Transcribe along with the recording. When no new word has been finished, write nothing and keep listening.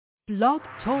Blog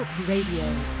Talk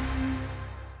Radio.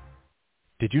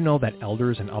 Did you know that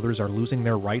elders and others are losing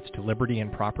their rights to liberty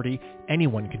and property?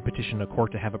 Anyone can petition a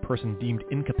court to have a person deemed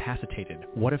incapacitated.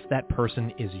 What if that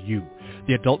person is you?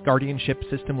 The adult guardianship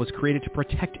system was created to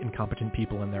protect incompetent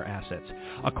people and their assets.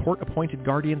 A court-appointed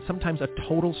guardian, sometimes a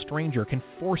total stranger, can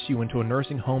force you into a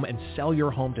nursing home and sell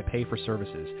your home to pay for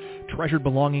services. Treasured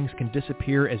belongings can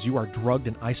disappear as you are drugged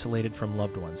and isolated from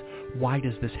loved ones. Why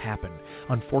does this happen?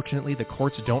 Unfortunately, the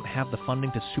courts don't have the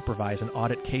funding to supervise and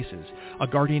audit cases. A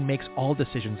guardian makes all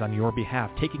decisions on your behalf,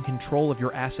 taking control of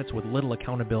your assets with little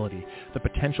accountability. The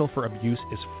potential for abuse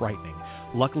is frightening.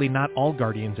 Luckily, not all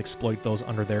guardians exploit those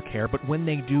under their care, but when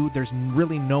they do, there's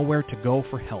really nowhere to go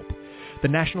for help. The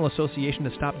National Association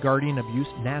to Stop Guardian Abuse,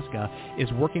 NASGA, is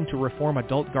working to reform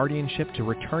adult guardianship to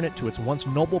return it to its once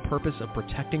noble purpose of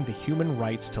protecting the human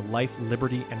rights to life,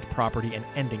 liberty, and property and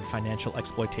ending financial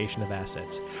exploitation of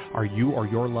assets. Are you or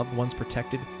your loved ones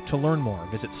protected? To learn more,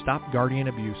 visit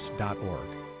stopguardianabuse.org.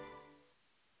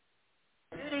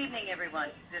 Good evening, everyone.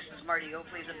 This is Marty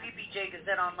Oakley of the PPJ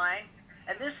Gazette Online,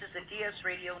 and this is the DS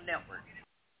Radio Network.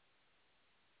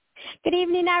 Good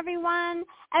evening, everyone,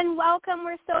 and welcome.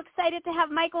 We're so excited to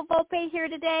have Michael Volpe here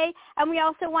today, and we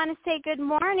also want to say good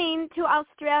morning to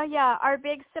Australia, our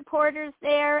big supporters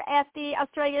there at the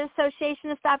Australia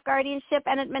Association to Stop Guardianship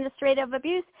and Administrative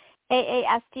Abuse,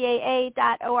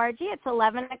 AASDAA.org. It's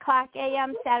 11 o'clock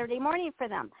a.m. Saturday morning for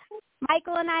them.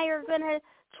 Michael and I are going to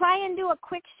try and do a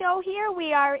quick show here.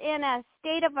 We are in a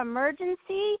state of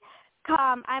emergency.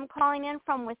 I'm calling in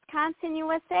from Wisconsin,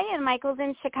 USA, and Michael's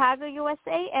in Chicago,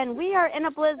 USA, and we are in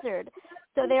a blizzard.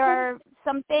 So there are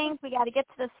some things we got to get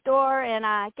to the store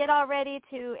and get all ready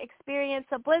to experience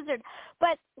a blizzard.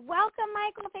 But welcome,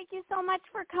 Michael. Thank you so much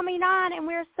for coming on, and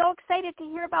we're so excited to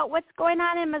hear about what's going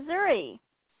on in Missouri.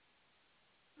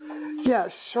 Yeah,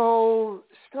 so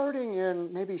starting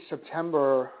in maybe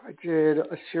September, I did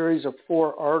a series of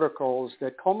 4 articles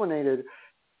that culminated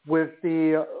with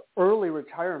the early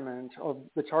retirement of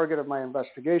the target of my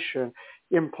investigation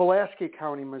in Pulaski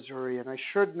County, Missouri. And I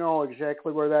should know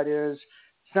exactly where that is.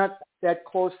 It's not that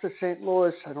close to St.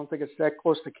 Louis. I don't think it's that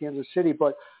close to Kansas City.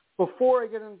 But before I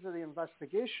get into the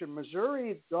investigation,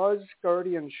 Missouri does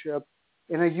guardianship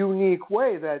in a unique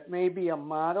way that may be a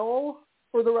model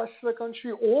for the rest of the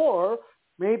country, or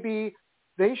maybe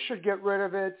they should get rid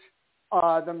of it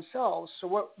themselves.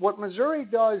 So what Missouri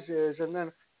does is, and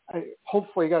then I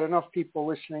hopefully got enough people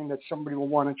listening that somebody will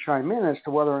want to chime in as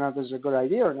to whether or not this is a good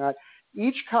idea or not.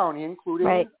 Each county,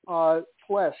 including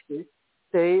Pulaski,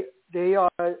 they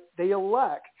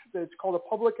elect, it's called a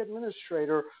public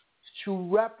administrator, to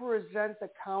represent the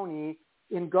county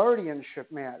in guardianship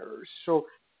matters. So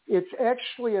it's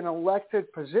actually an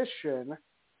elected position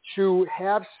to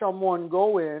have someone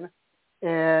go in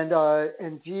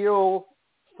and deal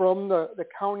from the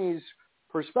county's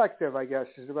perspective, I guess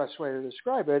is the best way to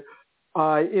describe it,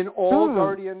 in all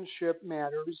guardianship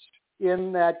matters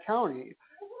in that county.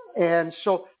 And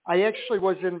so I actually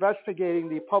was investigating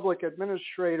the public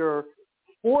administrator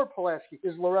for Pulaski,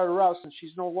 is Loretta Rouse, and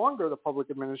she's no longer the public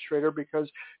administrator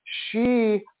because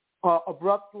she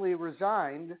abruptly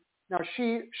resigned. Now,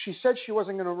 she said she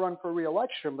wasn't going to run for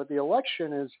re-election, but the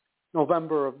election is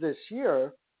November of this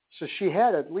year, so she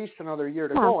had at least another year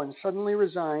to go, and suddenly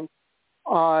resigned.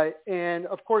 And,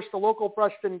 of course, the local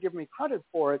press didn't give me credit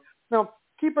for it. Now,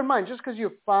 keep in mind, just because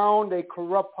you found a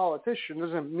corrupt politician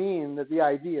doesn't mean that the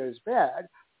idea is bad.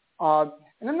 And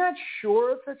I'm not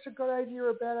sure if it's a good idea or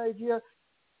a bad idea.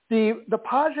 The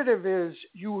positive is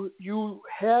you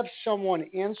have someone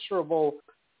answerable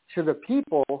to the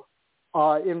people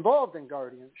involved in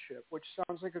guardianship, which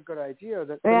sounds like a good idea.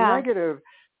 The negative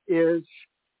is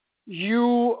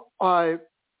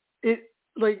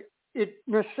it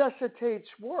necessitates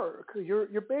work.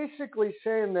 You're basically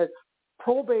saying that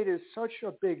probate is such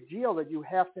a big deal that you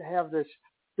have to have this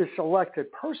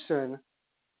elected person.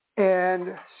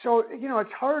 And so,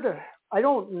 it's hard to, I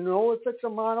don't know if it's a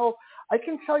model. I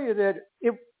can tell you that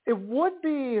it would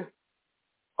be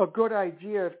a good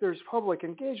idea if there's public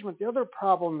engagement. The other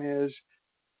problem is,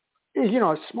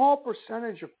 a small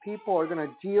percentage of people are going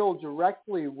to deal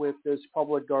directly with this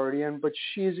public guardian, but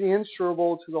she's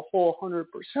answerable to the whole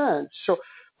 100%. So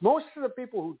most of the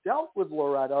people who dealt with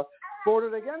Loretta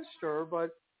voted against her, but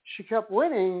she kept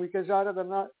winning because out of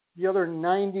the other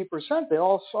 90%, they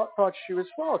all thought she was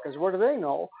flawed, because what do they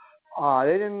know?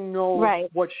 They didn't know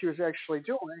what she was actually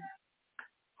doing.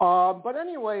 But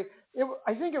anyway,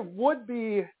 I think it would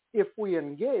be, if we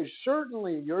engage,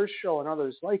 certainly your show and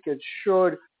others like it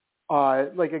should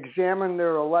examine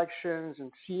their elections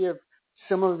and see if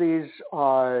some of these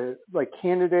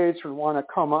candidates would want to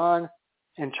come on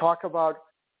and talk about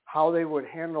how they would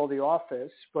handle the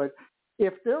office. But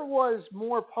if there was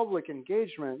more public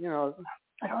engagement,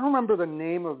 I don't remember the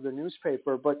name of the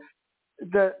newspaper, but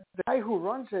the guy who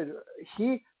runs it,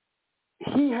 he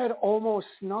had almost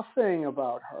nothing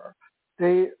about her.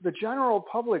 The general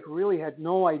public really had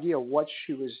no idea what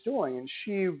she was doing, and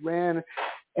she ran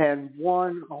and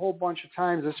won a whole bunch of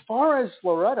times. As far as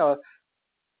Loretta,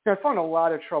 I found a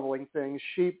lot of troubling things.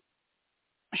 She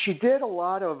did a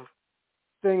lot of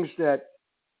things that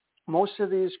most of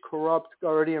these corrupt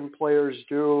Guardian players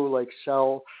do, like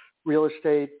sell real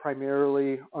estate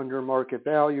primarily under market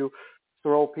value,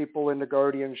 throw people into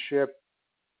guardianship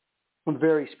for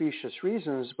very specious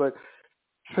reasons. But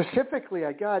specifically,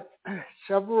 I got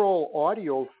several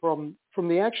audio from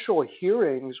the actual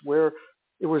hearings where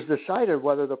it was decided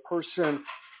whether the person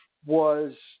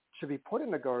was to be put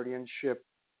into guardianship.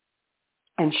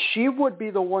 And she would be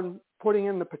the one putting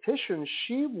in the petition.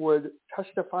 She would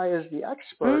testify as the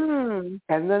expert.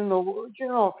 And then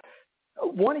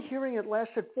one hearing, it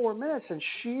lasted 4 minutes, and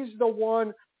she's the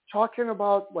one talking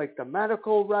about like the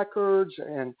medical records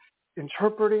and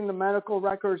interpreting the medical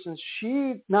records. And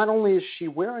she, not only is she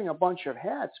wearing a bunch of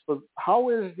hats, but how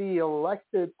is the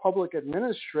elected public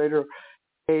administrator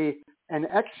an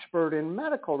expert in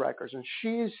medical records? And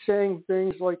she's saying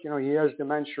things like, he has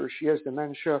dementia, or she has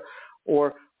dementia.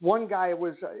 Or one guy, it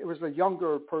was a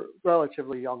younger,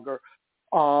 relatively younger,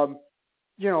 and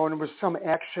it was some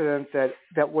accident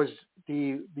that was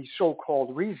the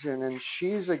so-called reason. And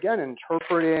she's, again,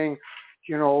 interpreting,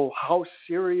 how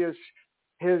serious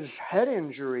his head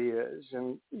injury is.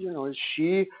 And, is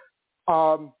she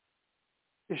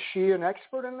an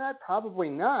expert in that? Probably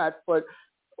not. But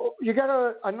you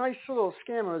got a nice little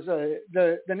scam. It was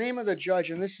the name of the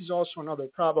judge, and this is also another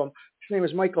problem. His name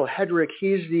is Michael Hedrick.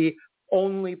 He's the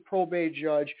only probate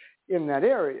judge in that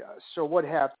area. So what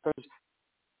happens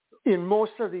in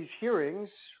most of these hearings,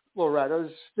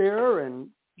 Loretta's there and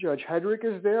Judge Hedrick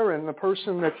is there, and the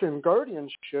person that's in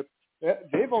guardianship,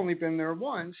 they've only been there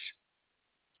once.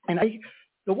 And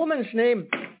the woman's name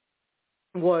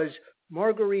was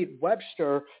Marguerite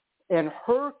Webster, and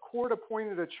her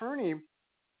court-appointed attorney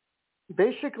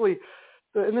basically,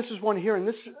 and this is one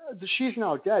hearing, she's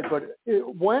now dead, but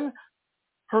when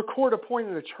her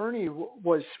court-appointed attorney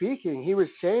was speaking, he was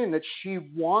saying that she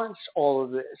wants all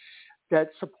of this, that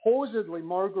supposedly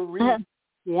Marguerite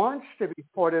wants to be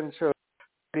put into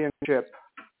guardianship.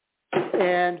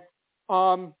 And,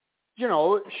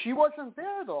 she wasn't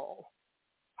there, though.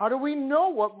 How do we know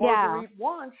what Marguerite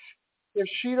wants if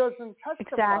she doesn't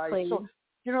testify? Exactly. So,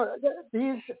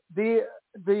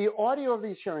 the audio of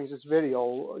these hearings, this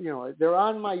video, they're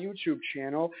on my YouTube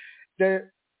channel. There's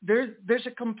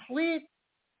a complete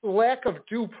lack of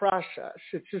due process.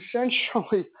 It's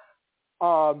essentially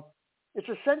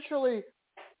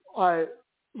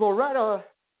Loretta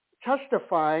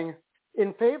testifying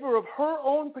in favor of her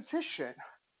own petition.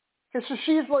 Okay, so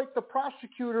she's like the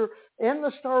prosecutor and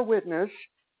the star witness,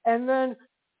 and then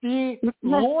the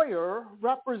lawyer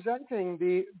representing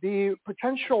the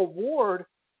potential ward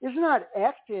is not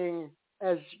acting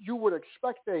as you would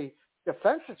expect a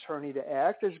defense attorney to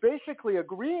act, is basically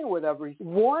agreeing with everything.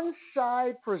 One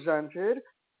side presented,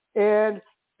 and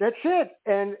that's it.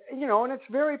 And, and it's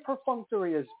very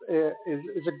perfunctory is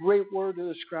a great word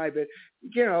to describe it.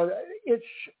 It's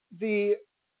the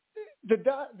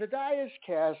die is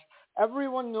cast.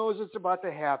 Everyone knows it's about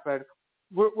to happen.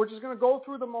 We're just going to go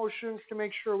through the motions to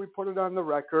make sure we put it on the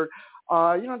record. The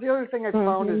other thing I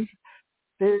found is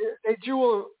they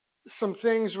do some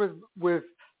things with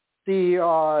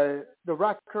the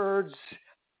records,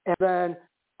 and then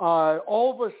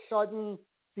all of a sudden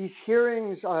these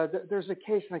hearings. There's a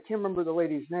case, and I can't remember the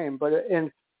lady's name, and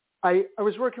I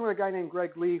was working with a guy named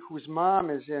Greg Lee, whose mom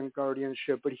is in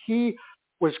guardianship, but he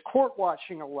was court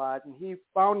watching a lot, and he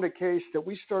found a case that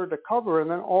we started to cover,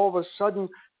 and then all of a sudden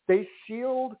they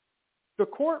sealed the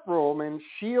courtroom and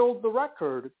sealed the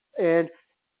record. And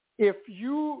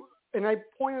and I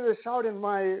pointed this out in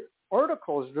my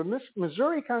articles, the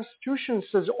Missouri Constitution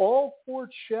says all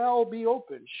courts shall be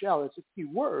open. Shall, it's a key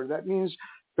word. That means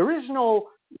there is no,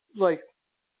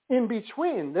 in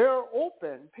between. They're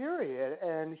open, period.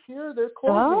 And here they're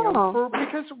closing them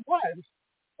because what?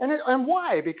 And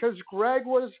why? Because Greg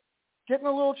was getting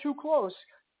a little too close.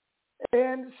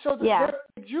 And so they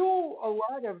do a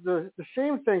lot of the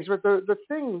same things, but the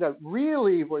thing that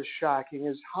really was shocking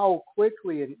is how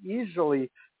quickly and easily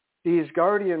these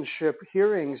guardianship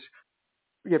hearings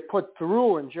get put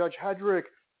through, and Judge Hedrick,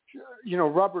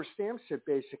 rubber stamps it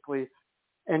basically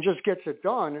and just gets it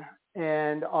done.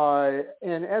 And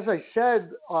as I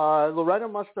said, Loretta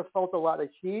must have felt a lot of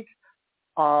heat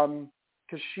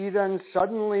because she then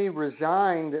suddenly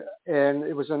resigned, and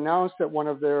it was announced at one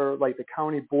of their, like, the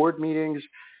county board meetings.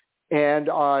 And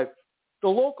the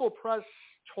local press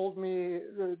told me,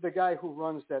 the guy who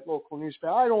runs that local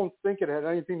newspaper, I don't think it had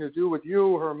anything to do with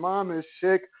you. Her mom is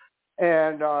sick.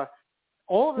 And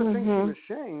all of the things she was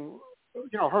saying,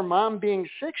 her mom being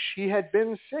sick, she had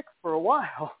been sick for a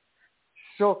while.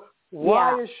 So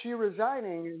why is she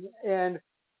resigning? And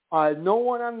no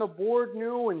one on the board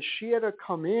knew, and she had to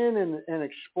come in and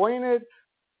explain it.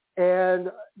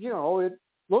 And, it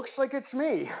looks like it's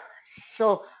me.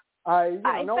 So,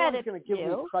 no one's going to give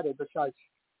me credit besides.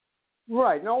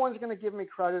 Right. No one's going to give me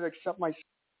credit except myself.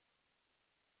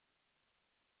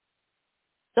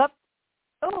 Yep.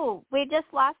 Oh, we just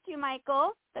lost you,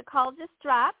 Michael. The call just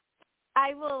dropped.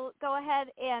 I will go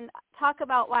ahead and talk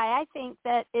about why I think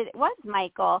that it was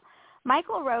Michael.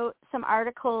 Michael wrote some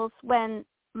articles when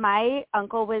my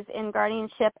uncle was in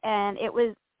guardianship, and it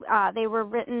was they were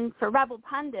written for Rebel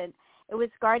Pundit. It was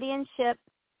Guardianship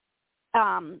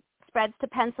Spreads to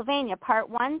Pennsylvania, Part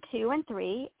 1, 2, and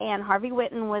 3, and Harvey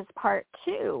Witten was Part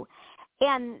 2.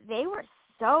 And they were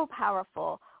so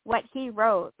powerful, what he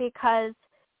wrote, because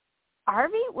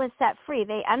Harvey was set free.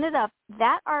 They ended up,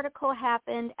 that article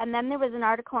happened, and then there was an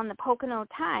article in the Pocono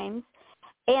Times,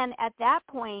 and at that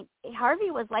point,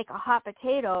 Harvey was like a hot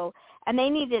potato, and they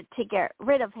needed to get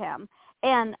rid of him.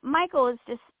 And Michael was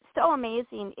just so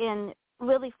amazing in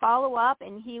really follow up,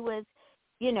 and he was,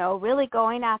 really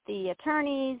going at the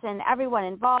attorneys and everyone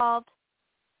involved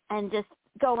and just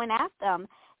going at them.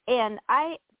 And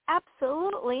I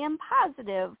absolutely am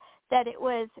positive that it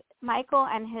was Michael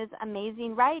and his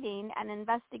amazing writing and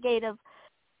investigative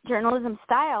journalism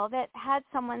style that had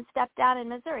someone step down in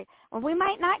Missouri. Well, we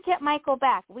might not get Michael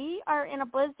back. We are in a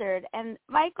blizzard, and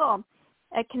Michael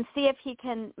can see if he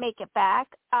can make it back.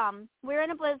 We're in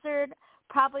a blizzard.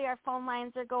 Probably our phone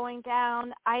lines are going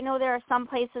down. I know there are some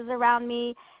places around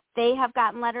me, they have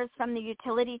gotten letters from the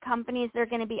utility companies. They're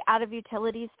going to be out of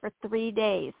utilities for 3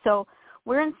 days. So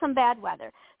we're in some bad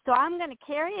weather. So I'm going to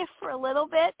carry it for a little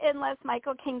bit unless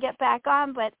Michael can get back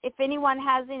on. But if anyone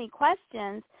has any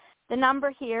questions, the number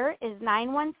here is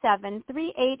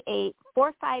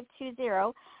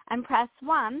 917-388-4520 and press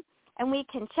 1, and we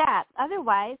can chat.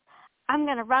 Otherwise, I'm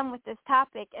going to run with this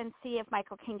topic and see if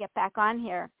Michael can get back on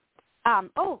here.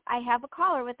 I have a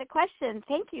caller with a question.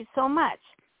 Thank you so much.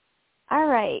 All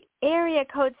right. Area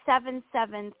code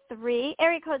 773.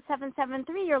 Area code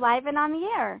 773, you're live and on the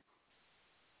air.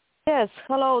 Yes.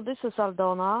 Hello, this is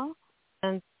Aldona,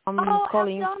 and I'm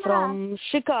calling Aldona from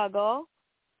Chicago.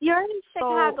 You're in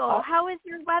Chicago. So, how is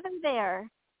your weather there?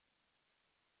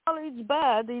 Well, it's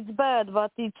bad,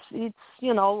 but it's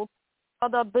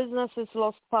other businesses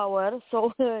lost power,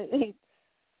 so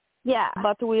yeah.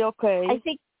 But we okay. I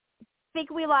think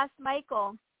we lost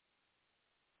Michael.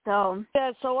 So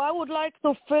yeah, so I would like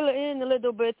to fill in a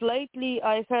little bit. Lately,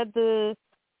 I had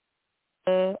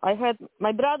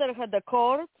my brother had a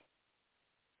court.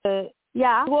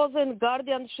 Yeah. It wasn't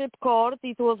guardianship court.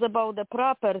 It was about the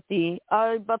property.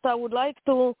 But I would like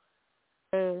to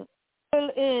fill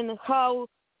in how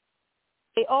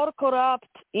they are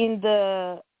corrupt in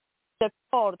the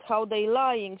court, how they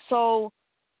lying. So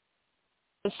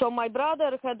my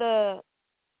brother had a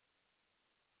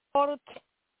court.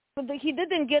 He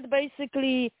didn't get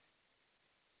basically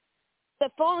the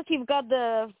phone. He got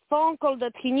the phone call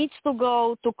that he needs to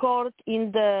go to court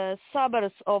in the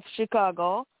suburbs of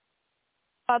Chicago.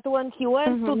 But when he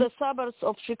went to the suburbs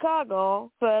of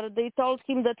Chicago, they told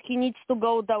him that he needs to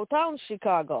go downtown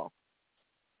Chicago.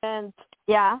 And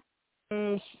yeah.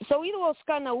 So it was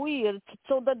kind of weird.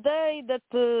 So the day that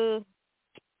to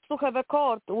have a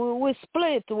court, we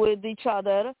split with each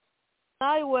other.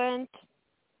 I went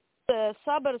the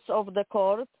suburbs of the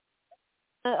court.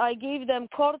 I gave them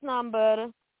court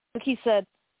number. He said,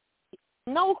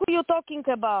 "Know who you're talking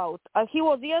about? He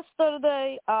was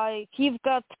yesterday. He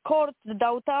got court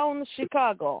downtown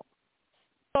Chicago."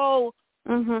 So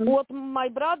what my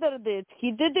brother did,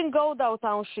 he didn't go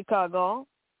downtown Chicago.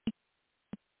 He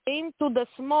came to the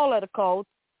smaller court,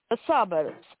 the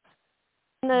suburbs.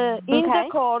 In the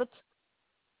court,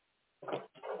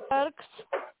 clerks,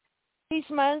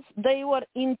 policemen, they were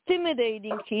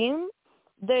intimidating him.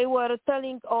 They were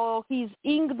telling, he's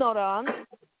ignorant.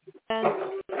 And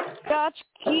judge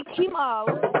kicked him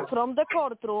out from the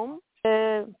courtroom.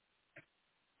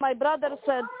 My brother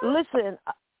said, "Listen,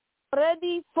 I'm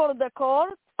ready for the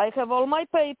court. I have all my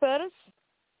papers.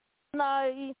 And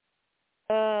I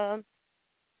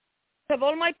have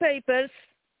all my papers.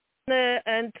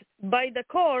 And by the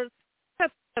court, I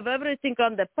have everything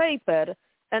on the paper.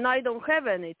 And I don't have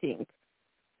anything."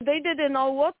 They didn't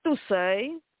know what to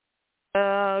say.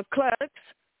 clerks.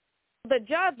 The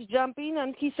judge jumped in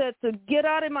and he said, "Get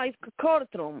out of my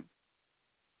courtroom."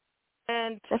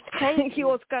 And he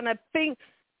was kind of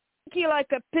pinky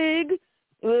like a pig.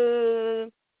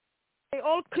 They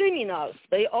all criminals.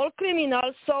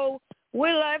 So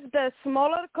we left the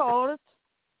smaller court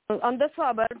on the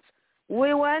suburbs.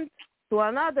 We went to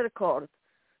another court.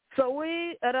 So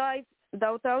we arrived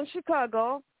downtown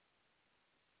Chicago.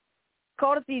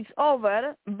 Court is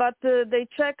over, but they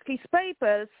checked his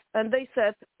papers and they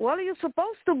said, "Well, you're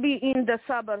supposed to be in the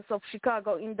suburbs of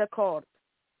Chicago in the court."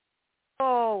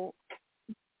 So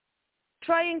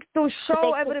trying to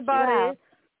show everybody,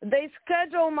 they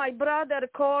schedule my brother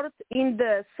court in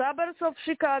the suburbs of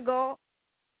Chicago,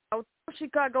 out of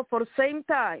Chicago for same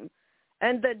time.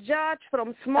 And the judge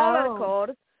from smaller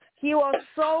court, he was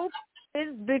so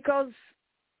pissed because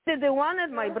he didn't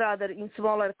want my brother in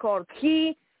smaller court.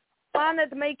 He wanted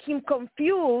to make him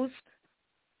confused,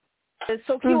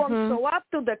 so he won't show up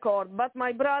to the court. But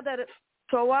my brother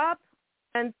showed up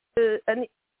and it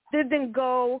didn't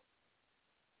go.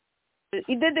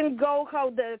 It didn't go how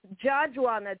the judge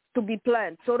wanted to be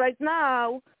planned. So right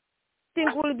now, I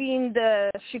think we'll be in the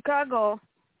Chicago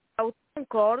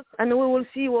court, and we will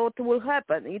see what will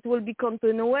happen. It will be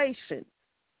continuation.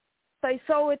 I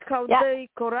saw it how they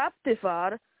corruptive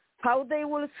are, how they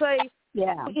will say,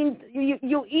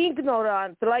 you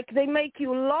ignorant, like they make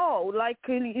you low, like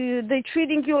they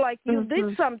treating you like you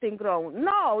did something wrong.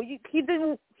 No, he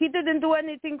didn't do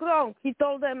anything wrong. He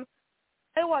told them,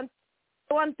 "I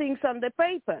want things on the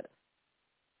paper."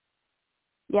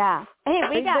 Yeah. Hey,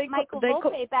 we got Michael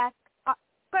Volpe back.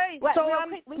 Okay, so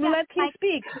let him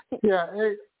speak.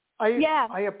 Yeah,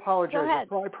 I apologize.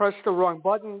 I pressed the wrong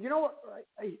button. You know what?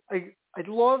 I'd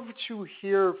love to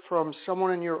hear from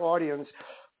someone in your audience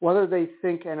whether they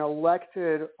think an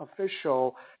elected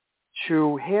official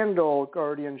to handle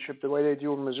guardianship the way they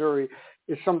do in Missouri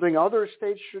is something other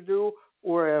states should do,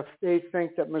 or if they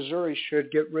think that Missouri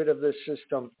should get rid of this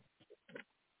system.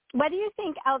 What do you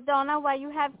think, Aldona,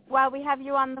 while we have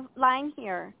you on the line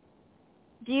here?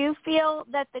 Do you feel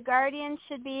that the guardian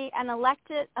should be an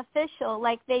elected official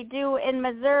like they do in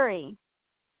Missouri?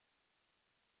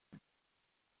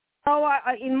 Oh,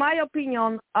 in my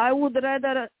opinion, I would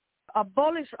rather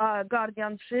abolish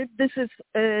guardianship. This is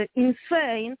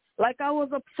insane. Like I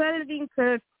was observing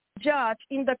a judge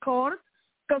in the court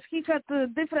because he had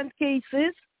different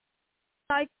cases.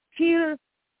 Like he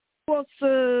was,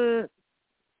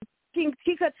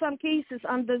 he had some cases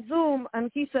on the Zoom,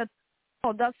 and he said,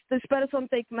 "Oh, does this person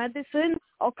take medicine?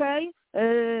 Okay,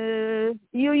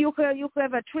 you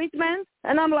have a treatment."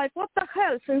 And I'm like, what the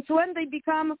hell? Since when they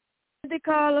become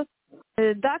medical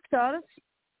doctors,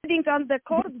 sitting on the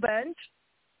court bench,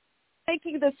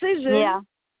 taking decisions? Yeah.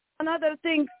 Another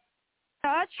thing,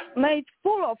 judge made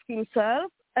fool of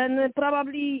himself, and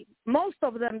probably most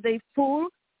of them they fool.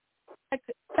 Like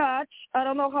judge, I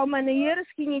don't know how many years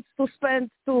he needs to spend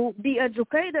to be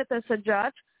educated as a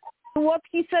judge. What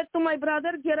he said to my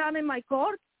brother, "Get on in my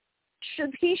court,"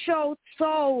 he showed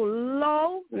so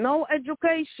low, no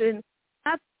education,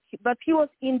 but he was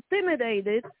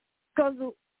intimidated because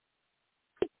of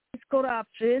his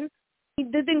corruption. He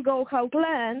didn't go how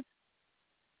planned.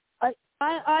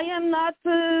 I am not,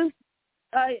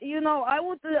 I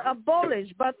would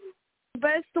abolish, but the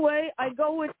best way I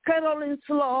go with Carolyn's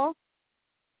law,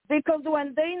 because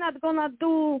when they not gonna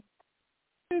do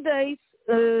 10 days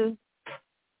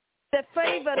the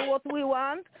favor what we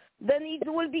want, then it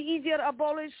will be easier to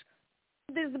abolish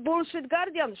this bullshit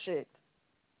guardianship.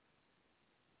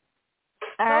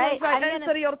 All right, I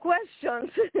answer your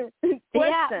questions.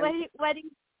 Yeah,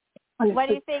 what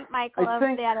do you think, Michael, of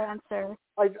that answer?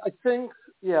 I think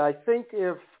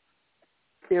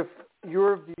if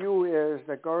your view is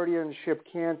that guardianship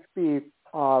can't be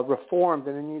reformed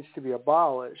and it needs to be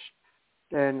abolished,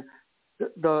 then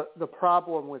the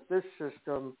problem with this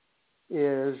system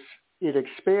is it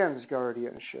expands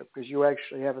guardianship because you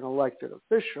actually have an elected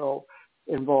official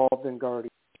involved in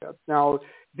guardianship. Now, if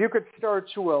you could start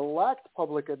to elect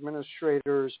public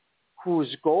administrators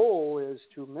whose goal is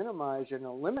to minimize and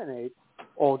eliminate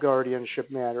all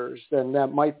guardianship matters, then that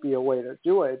might be a way to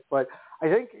do it. But I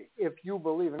think if you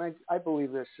believe, and I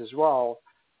believe this as well,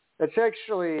 that's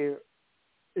actually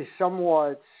a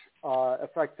somewhat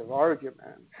effective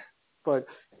argument. But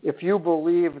if you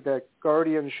believe that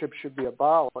guardianship should be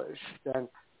abolished, then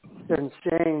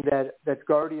saying that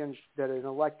an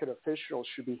elected official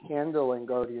should be handling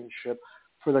guardianship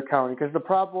for the county, because the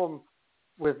problem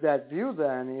with that view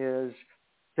then is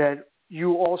that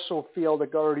you also feel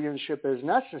that guardianship is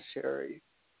necessary.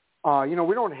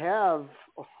 We don't have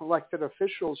elected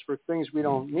officials for things we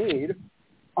don't need.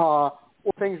 or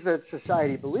things that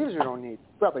society believes we don't need.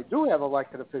 We probably do have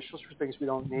elected officials for things we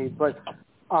don't need, but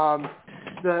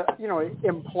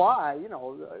imply,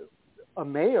 a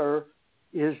mayor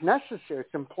is necessary.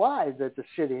 It's implied that the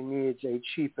city needs a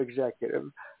chief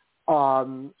executive.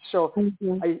 So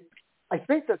I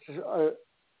think that's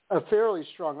a fairly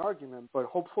strong argument, but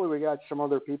hopefully we got some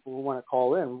other people who want to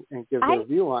call in and give their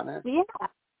view on it. Yeah.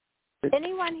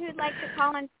 Anyone who'd like to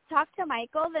call and talk to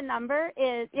Michael, the number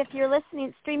is, if you're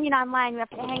streaming online, you have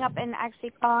to hang up and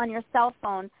actually call on your cell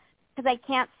phone because I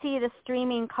can't see the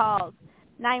streaming calls.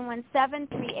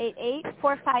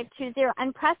 917-388-4520,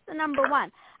 and press the number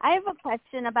 1. I have a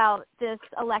question about this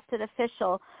elected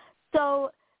official.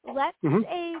 So let's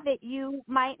say that you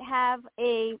might have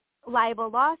a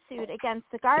libel lawsuit against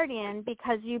the Guardian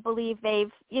because you believe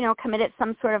they've, committed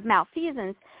some sort of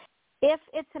malfeasance. If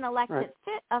it's an elected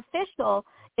official,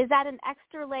 is that an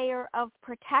extra layer of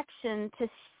protection to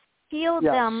shield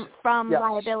them from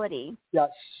liability?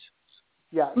 Yes.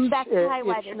 That's probably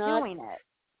why they're doing it.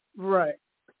 Right.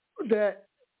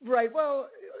 Well,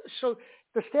 so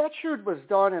the statute was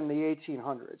done in the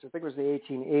 1800s. I think it was the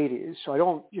 1880s. So I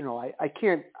don't,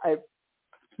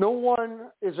 no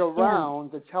one is around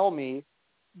to tell me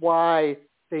why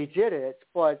they did it.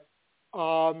 But,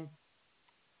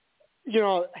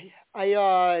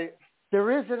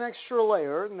 there is an extra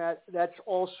layer, and that's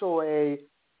also a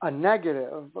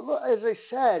negative. But as I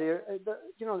said,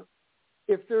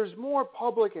 if there's more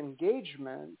public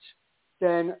engagement,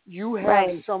 then you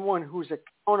have someone who's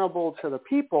accountable to the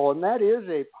people, and that is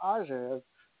a positive.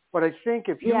 But I think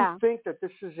if you think that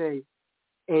this is a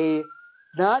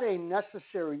not a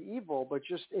necessary evil, but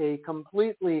just a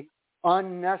completely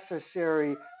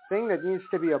unnecessary thing that needs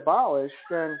to be abolished,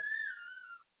 then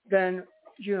an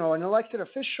elected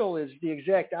official is the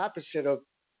exact opposite of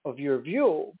your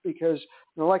view, because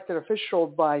an elected official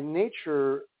by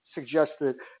nature suggests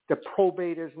that the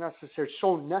probate is necessary,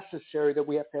 so necessary that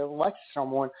we have to elect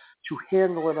someone to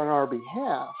handle it on our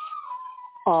behalf.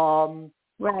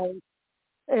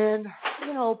 And,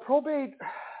 probate,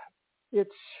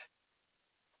 it's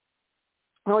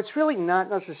really not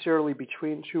necessarily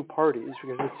between two parties,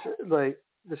 because it's like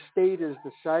the state is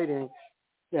deciding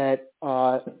that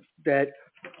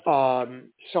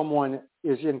someone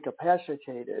is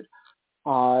incapacitated.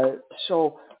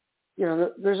 So,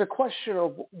 there's a question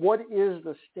of what is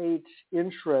the state's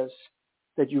interest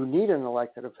that you need an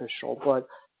elected official, but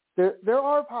there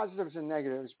are positives and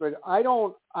negatives. But I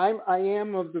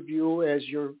am of the view, as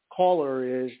your caller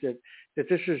is, that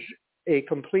this is a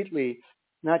completely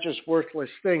not just worthless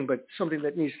thing, but something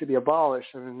that needs to be abolished.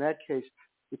 And in that case,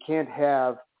 you can't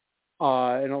have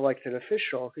an elected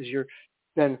official, because you're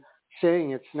then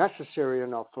saying it's necessary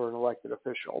enough for an elected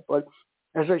official. But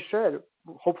as I said,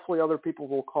 hopefully other people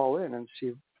will call in and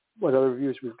see what other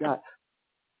views we've got.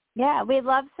 Yeah, we'd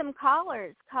love some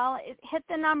callers. Hit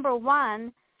the number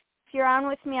 1. If you're on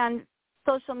with me on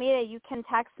social media, you can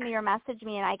text me or message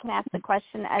me, and I can ask the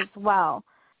question as well.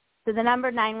 So the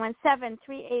number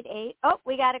 917-388. Oh,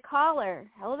 we got a caller.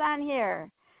 Hold on here.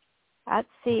 Let's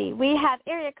see. We have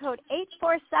area code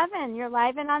 847. You're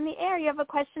live and on the air. You have a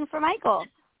question for Michael.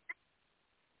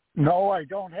 No, I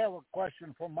don't have a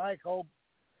question for Michael,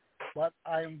 but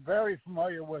I'm very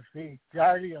familiar with the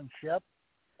guardianship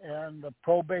and the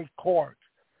probate court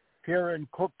here in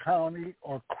Cook County,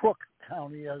 or Crook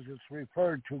County as it's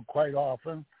referred to quite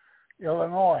often,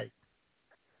 Illinois.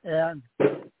 And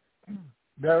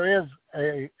there is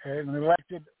an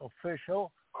elected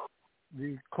official.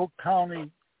 The Cook County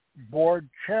board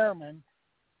chairman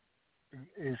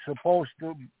is supposed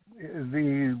to,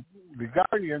 the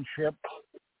guardianship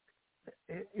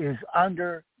is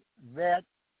under that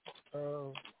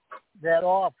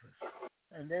office,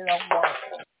 and they don't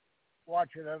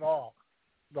watch it at all.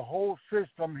 The whole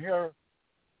system here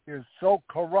is so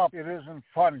corrupt, it isn't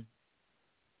funny.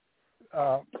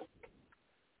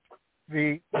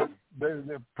 The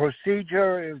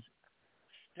procedure is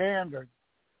standard.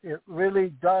 It really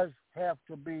does have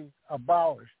to be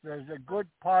abolished. There's a good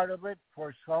part of it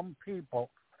for some people,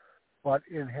 but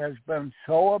it has been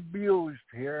so abused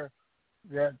here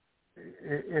that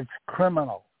it's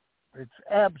criminal. It's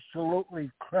absolutely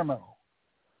criminal.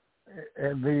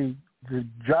 And the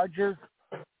judges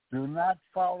do not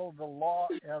follow the law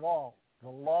at all. The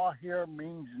law here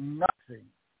means nothing.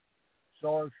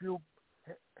 So if you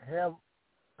have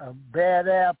a bad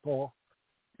apple,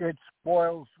 it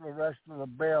spoils the rest of the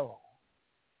barrel.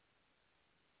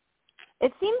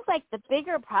 It seems like the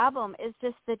bigger problem is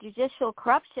just the judicial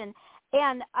corruption.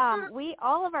 And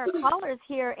all of our callers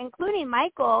here, including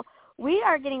Michael, we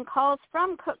are getting calls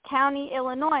from Cook County,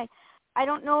 Illinois. I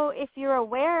don't know if you're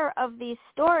aware of these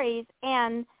stories,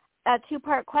 and a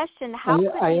two-part question: how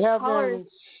could these callers?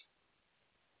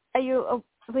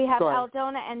 We have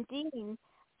Aldona and Dean.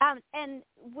 And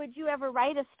would you ever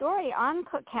write a story on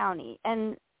Cook County?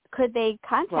 And could they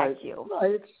contact you?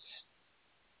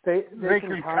 They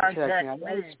can contact me.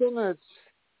 It's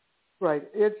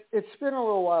been a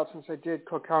little while since I did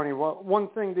Cook County. Well, one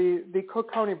thing, the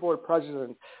Cook County Board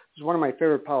President is one of my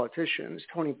favorite politicians,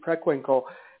 Toni Preckwinkle.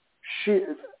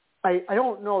 I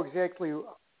don't know exactly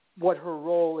what her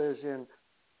role is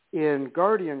in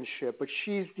guardianship, but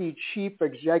she's the chief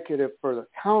executive for the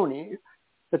county.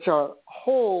 It's a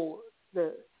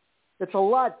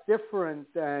lot different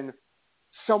than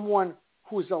someone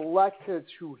who's elected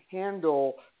to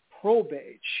handle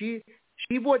probate.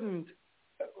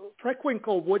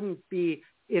 Preckwinkle wouldn't be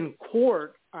in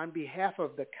court on behalf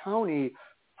of the county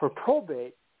for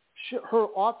probate. Her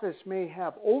office may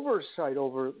have oversight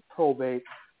over probate,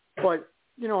 but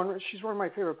she's one of my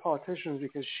favorite politicians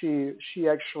because she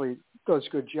actually does a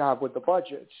good job with the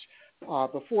budgets.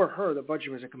 Before her, the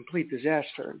budget was a complete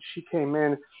disaster. And she came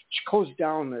in, she closed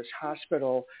down this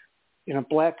hospital in a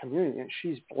black community, and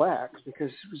she's black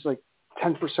because it was like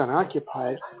 10%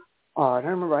 occupied. And I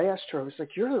remember I asked her, I was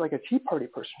like, you're like a Tea Party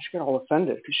person. She got all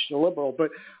offended because she's a liberal.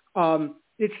 But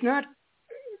it's not,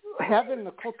 having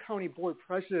the Cook County Board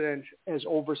President as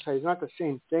oversight is not the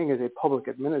same thing as a public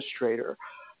administrator.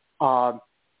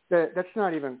 That's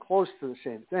not even close to the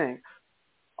same thing.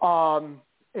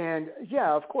 And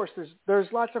yeah, of course,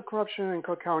 there's lots of corruption in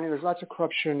Cook County. There's lots of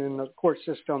corruption in the court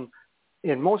system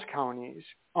in most counties.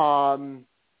 And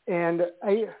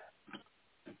I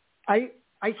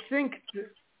think,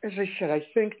 as I said, I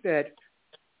think that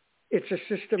it's a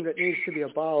system that needs to be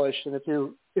abolished. And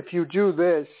if you do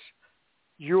this,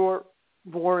 you're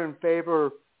more in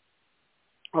favor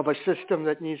of a system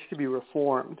that needs to be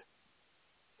reformed.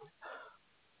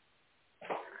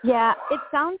 Yeah, it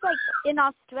sounds like in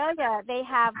Australia they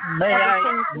have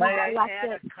everything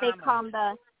elected. They call them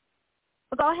the.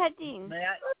 Go ahead, Dean.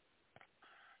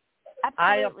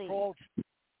 Absolutely.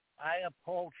 I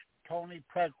approached Toni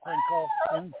Preckwinkle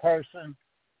in person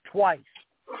twice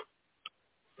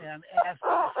and asked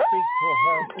to speak to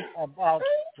her about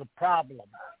the problem.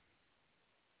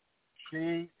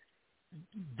 She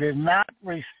did not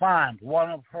respond. One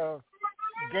of her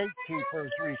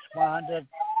gatekeepers responded,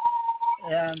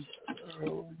 and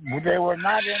they were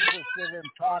not interested in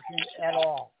talking at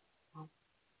all.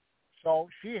 So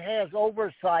she has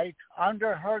oversight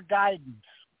under her guidance.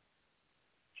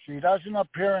 She doesn't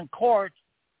appear in court,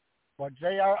 but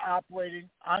they are operating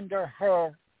under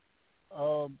her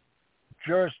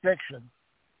jurisdiction.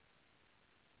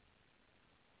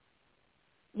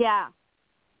 Yeah.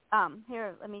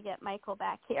 Here, let me get Michael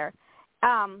back here.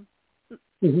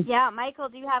 Yeah, Michael,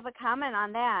 do you have a comment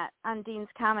on that, on Dean's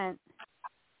comment?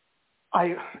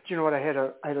 You know what? I had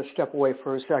to step away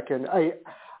for a second. I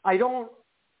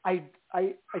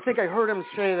think I heard him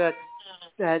say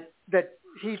that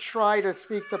he tried to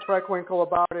speak to Preckwinkle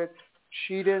about it.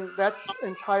 She didn't. That's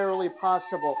entirely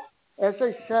possible. As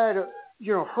I said,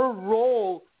 her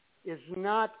role is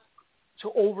not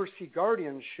to oversee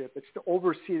guardianship. It's to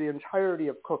oversee the entirety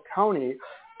of Cook County.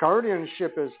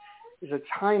 Guardianship is a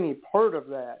tiny part of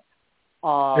that.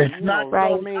 It's not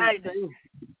right.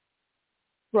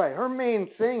 Right. Her main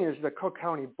thing is the Cook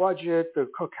County budget, the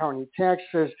Cook County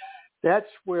taxes. That's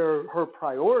where her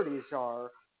priorities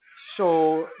are.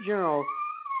 So,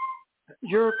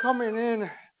 you're coming in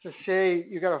to say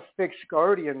you got to fix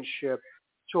guardianship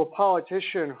to a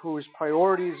politician whose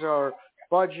priorities are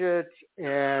budget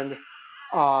and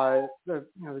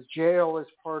the jail is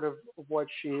part of what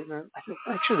she.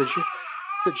 Actually,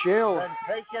 the jail. Then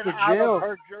take it out of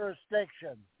her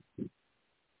jurisdiction.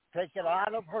 Take it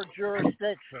out of her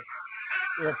jurisdiction.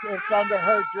 If it's under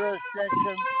her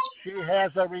jurisdiction, she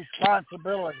has a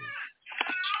responsibility.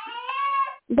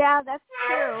 Yeah, that's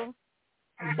true.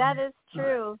 That is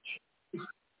true.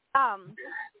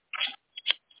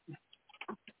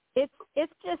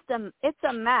 It's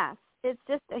a mess. It's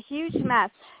just a huge mess.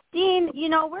 Dean,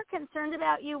 we're concerned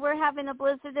about you. We're having a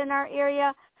blizzard in our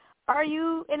area. Are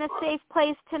you in a safe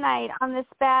place tonight on this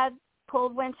bad,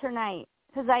 cold winter night?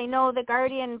 Because I know the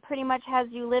Guardian pretty much has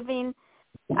you living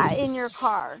in your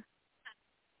car.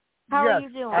 How are you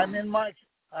doing? I am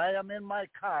in my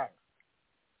car.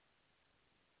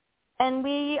 And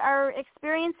we are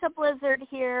experiencing a blizzard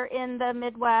here in the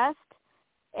Midwest,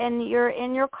 and you're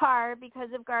in your car because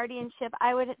of guardianship.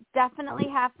 I would definitely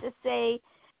have to say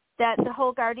that the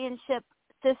whole guardianship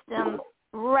system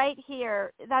right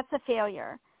here, that's a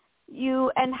failure.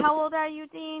 And how old are you,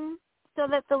 Dean? So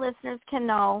that the listeners can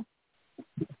know.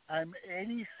 I'm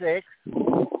 86.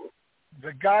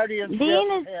 The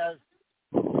guardianship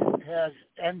has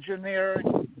engineered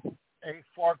a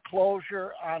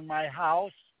foreclosure on my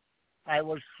house. I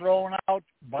was thrown out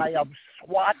by a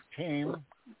SWAT team,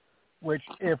 which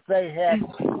if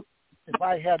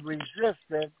I had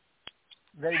resisted,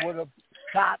 they would have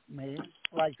shot me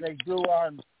like they do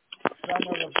on some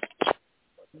of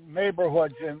the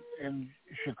neighborhoods in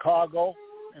Chicago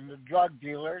and the drug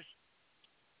dealers.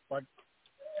 But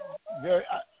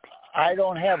I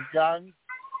don't have guns.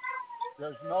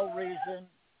 There's no reason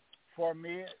for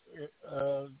me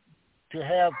to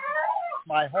have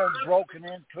my home broken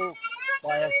into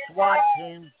by a SWAT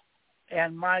team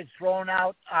and my thrown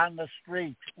out on the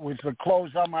street with the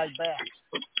clothes on my back.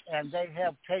 And they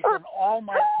have taken all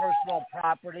my personal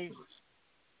property.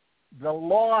 The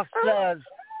law says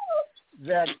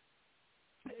that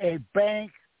a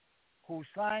bank who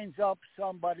signs up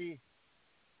somebody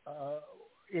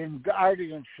in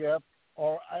guardianship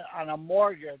or on a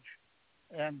mortgage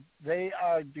and they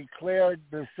are declared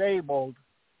disabled,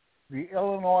 the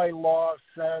Illinois law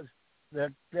says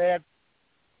that that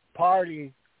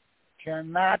party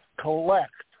cannot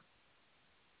collect.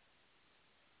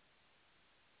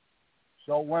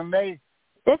 So when they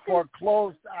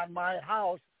foreclosed on my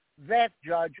house, that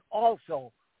judge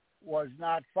also was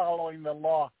not following the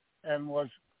law and was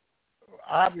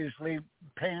obviously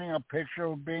painting a picture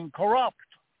of being corrupt.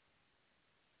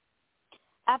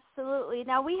 Absolutely.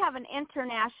 Now, we have an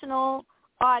international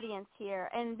audience here,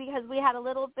 and because we had a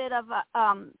little bit of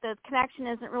the connection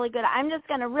isn't really good, I'm just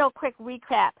going to real quick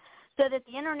recap so that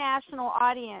the international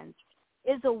audience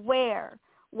is aware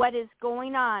what is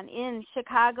going on in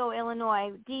Chicago,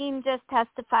 Illinois. Dean just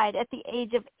testified at the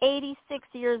age of 86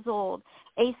 years old.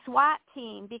 A SWAT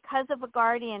team, because of a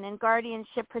guardian and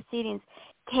guardianship proceedings,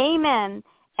 came in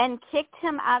and kicked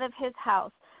him out of his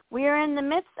house. We are in the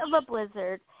midst of a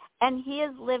blizzard, and he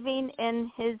is living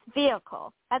in his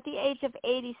vehicle at the age of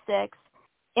 86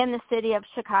 in the city of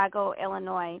Chicago,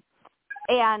 Illinois.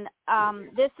 And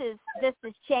this is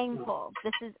shameful.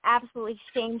 This is absolutely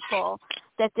shameful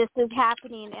that this is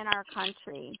happening in our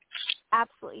country.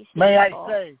 Absolutely shameful.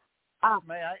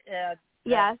 May I add?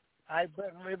 Yes. I've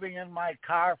been living in my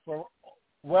car for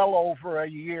well over a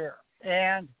year,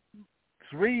 and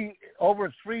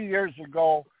over 3 years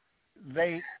ago,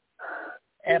 they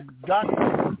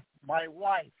abducted my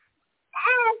wife,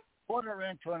 put her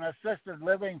into an assisted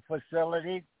living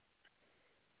facility.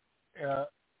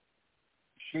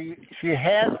 She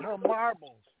has her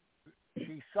marbles.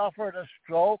 She suffered a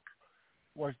stroke,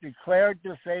 was declared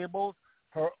disabled.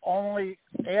 Her only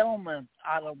ailment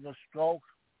out of the stroke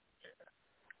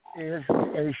is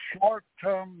a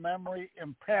short-term memory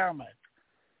impairment.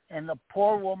 And the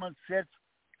poor woman sits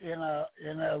in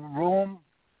a room.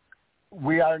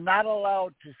 We are not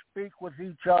allowed to speak with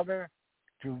each other,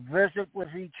 to visit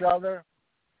with each other.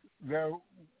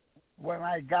 When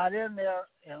I got in there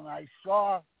and I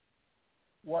saw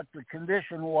what the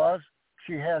condition was,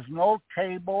 she has no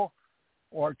table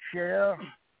or chair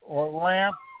or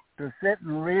lamp to sit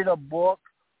and read a book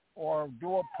or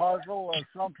do a puzzle or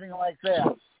something like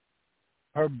that.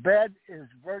 Her bed is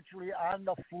virtually on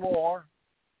the floor.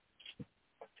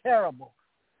 Terrible.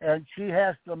 And she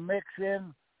has to mix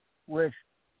in with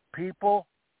people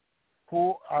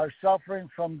who are suffering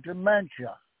from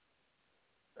dementia.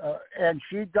 And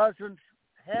she doesn't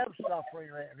have suffering.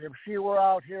 If she were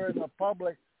out here in the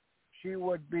public, she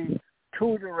would be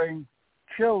tutoring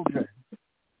children.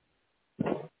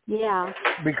 Yeah.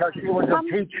 Because she was a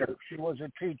teacher. She was a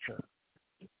teacher.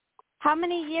 How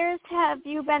many years have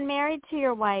you been married to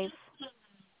your wife?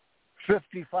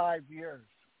 55 years.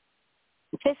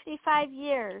 55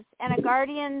 years. And a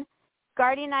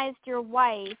guardianized your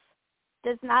wife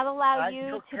does not allow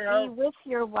you to be with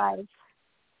your wife.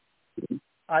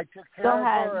 I took care of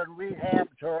her and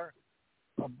rehabbed her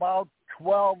about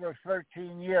 12 or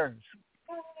 13 years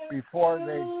before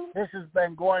this has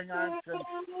been going on since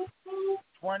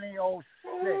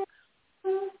 2006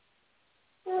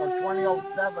 or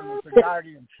 2007 with the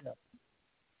guardianship.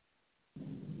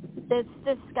 It's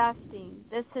disgusting.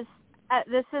 This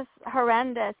is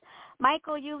horrendous.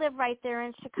 Michael, you live right there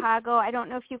in Chicago. I don't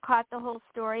know if you caught the whole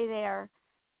story there.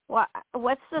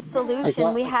 What's the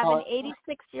solution? We have an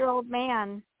 86-year-old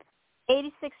man.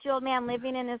 86-year-old man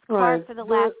living in his car for the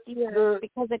last year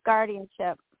because of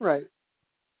guardianship. Right.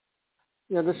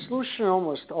 Yeah, the solution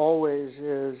almost always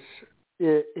is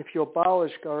if you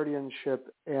abolish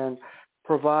guardianship and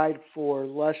provide for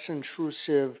less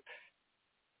intrusive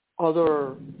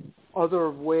other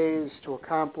ways to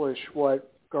accomplish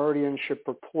what guardianship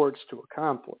purports to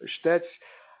accomplish.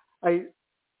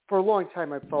 for a long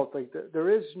time I felt like there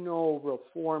is no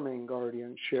reforming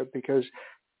guardianship because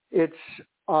it's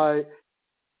the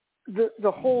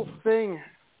whole thing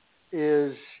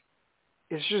is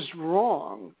just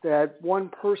wrong that one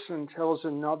person tells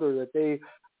another that they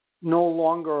no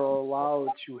longer are allowed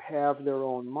to have their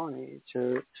own money,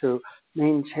 to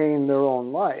maintain their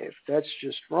own life. That's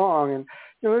just wrong. And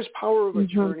there's power of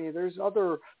attorney. There's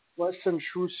other less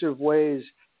intrusive ways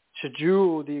to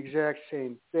do the exact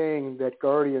same thing that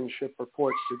guardianship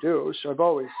purports to do. So I've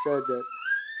always said that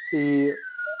the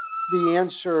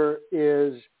answer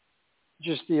is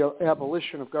just the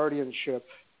abolition of guardianship.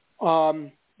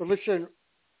 But listen,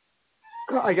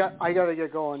 I got to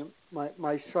get going.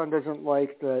 My son doesn't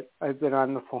like that I've been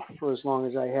on the phone for as long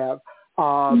as I have.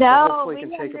 No, so hopefully we I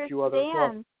can take understand. a few other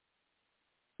calls.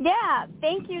 Yeah,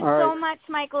 thank you so much,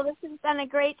 Michael. This has been a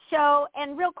great show.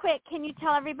 And real quick, can you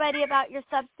tell everybody about your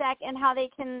Substack and how they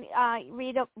can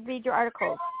read your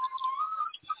articles?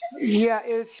 Yeah,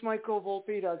 it's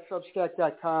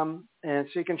michaelvolpe.substack.com, and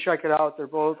so you can check it out. They're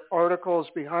both articles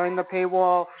behind the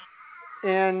paywall.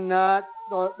 And the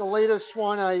latest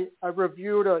one I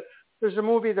reviewed, there's a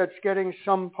movie that's getting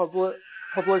some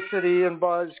publicity and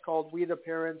buzz called We the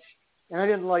Parents, and I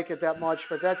didn't like it that much,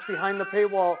 but that's behind the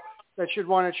paywall that you'd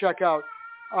want to check out.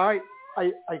 All right,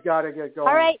 I got to get going.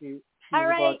 All right,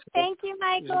 thank you,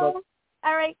 Michael.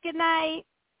 All right, good night.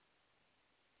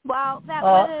 Wow,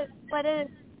 what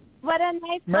a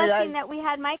nice blessing that we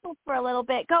had Michael for a little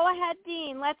bit. Go ahead,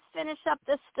 Dean. Let's finish up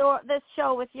this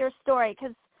show with your story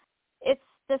because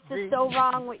this is so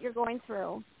wrong what you're going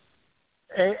through.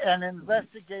 An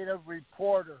investigative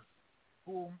reporter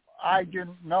whom I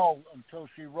didn't know until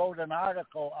she wrote an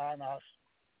article on us.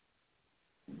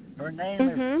 Her name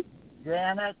is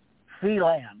Janet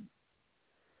Phelan.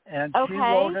 And she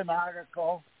wrote an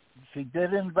article. She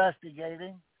did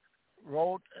investigating,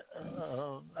 wrote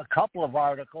a couple of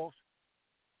articles.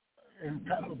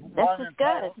 One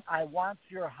entitled, I Want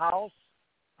Your House,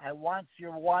 I Want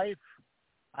Your Wife,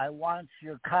 I Want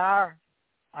Your Car,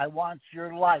 I Want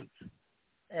Your Life.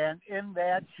 And in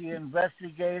that, she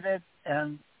investigated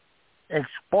and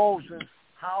exposes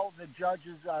how the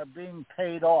judges are being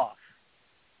paid off.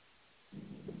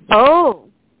 Oh.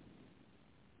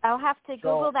 I'll have to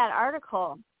Google that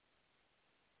article.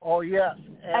 Oh, yes.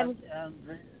 And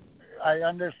I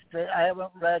understand. I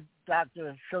haven't read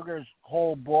Dr. Sugar's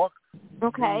whole book.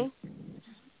 Okay.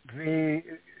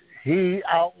 He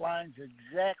outlines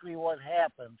exactly what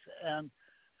happens. And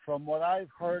from what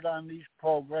I've heard on these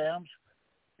programs,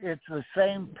 it's the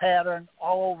same pattern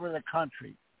all over the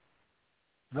country.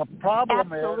 The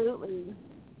problem is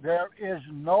there is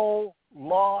no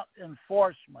law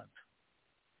enforcement.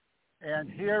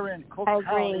 And here in Cook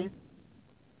County,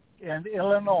 in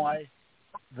Illinois,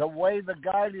 the way the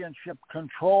guardianship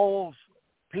controls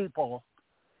people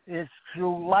is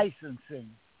through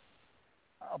licensing.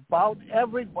 About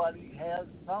everybody has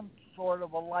some sort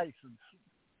of a license,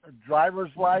 a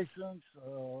driver's license,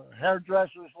 a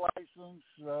hairdresser's license,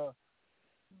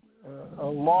 a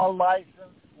law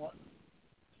license.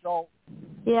 So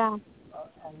a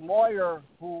lawyer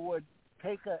who would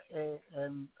take a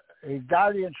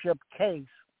guardianship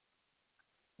case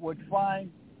would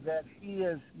find that he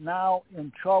is now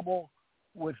in trouble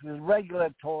with his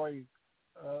regulatory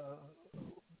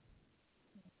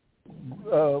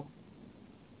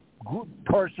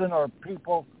person or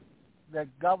people that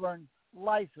govern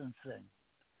licensing.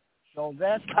 So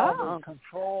that's how they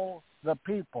control the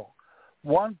people.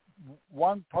 One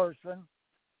person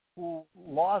who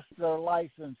lost their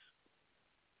license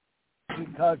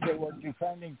because they were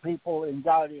defending people in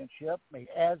guardianship,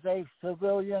 as a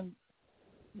civilian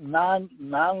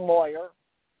non-lawyer,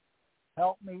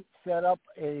 helped me set up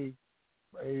a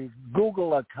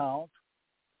Google account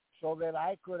so that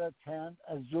I could attend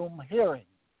a Zoom hearing.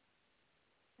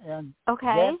 And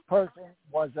that person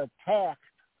was attacked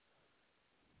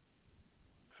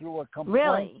through a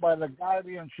complaint by the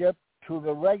guardianship to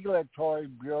the Regulatory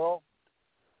Bureau,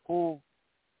 who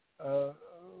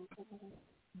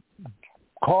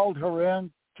called her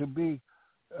in to be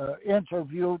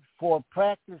interviewed for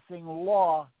practicing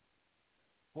law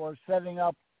for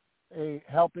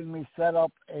helping me set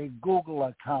up a Google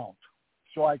account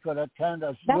so I could attend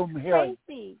a Zoom hearing.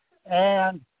 Crazy.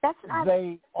 And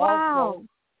they also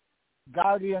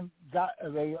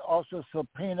they also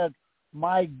subpoenaed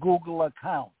my Google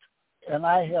account, and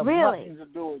I have nothing to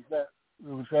do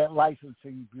with that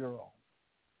licensing bureau.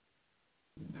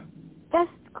 That's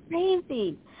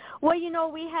crazy.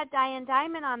 Well, we had Diane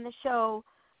Diamond on the show,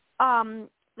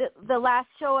 the last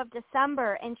show of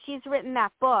December, and she's written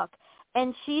that book,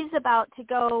 and she's about to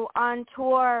go on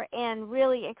tour and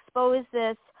really expose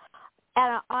this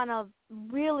on a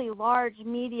really large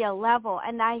media level.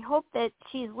 And I hope that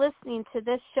she's listening to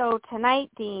this show tonight,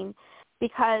 Dean,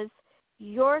 because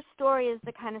your story is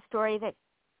the kind of story that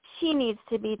she needs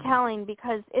to be telling,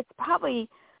 because it's probably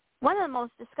one of the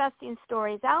most disgusting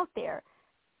stories out there.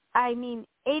 I mean,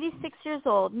 86 years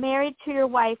old, married to your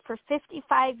wife for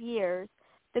 55 years.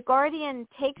 The guardian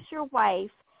takes your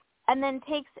wife and then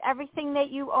takes everything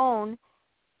that you own.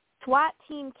 SWAT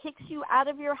team kicks you out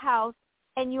of your house,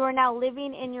 and you are now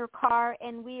living in your car,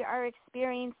 and we are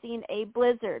experiencing a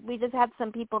blizzard. We just have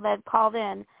some people that have called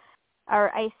in,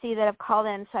 or I see that have called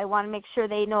in, so I want to make sure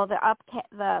they know the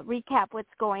recap what's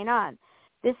going on.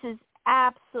 This is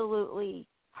absolutely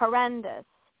horrendous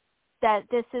that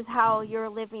this is how you're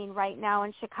living right now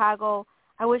in Chicago.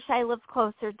 I wish I lived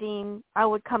closer, Dean. I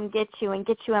would come get you and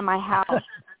get you in my house.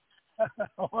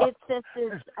 Well,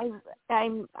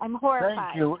 I'm horrified.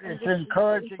 Thank you. It's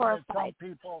encouraging that some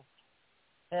people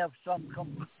have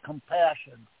some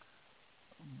compassion,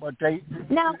 but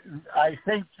I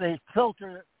think they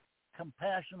filter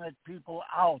compassionate people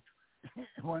out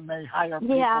when they hire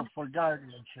people for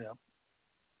guardianship.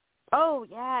 Oh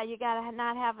yeah, you gotta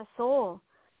not have a soul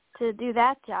to do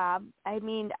that job. I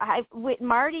mean,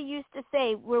 Marty used to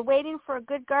say, we're waiting for a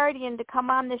good guardian to come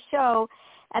on the show,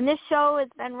 and this show has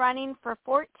been running for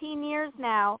 14 years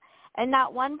now, and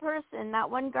not one person,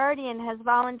 not one guardian has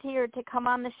volunteered to come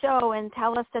on the show and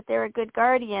tell us that they're a good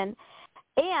guardian.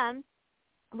 And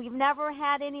we've never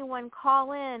had anyone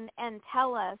call in and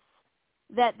tell us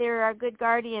that there are good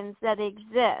guardians that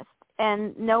exist,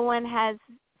 and no one has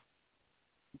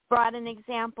brought an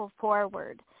example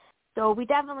forward. So we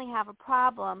definitely have a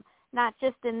problem, not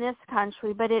just in this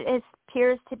country, but it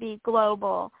appears to be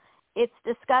global. It's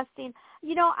disgusting.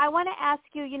 You know, I want to ask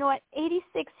you, at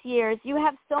 86 years, you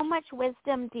have so much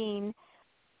wisdom, Dean.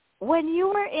 When you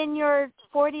were in your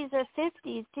 40s or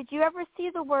 50s, did you ever see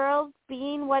the world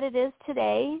being what it is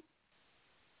today?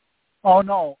 Oh,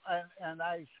 no. And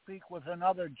I speak with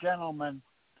another gentleman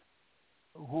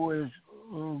who is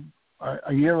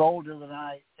a year older than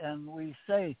I, and we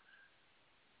say,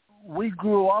 we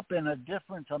grew up in a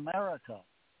different America.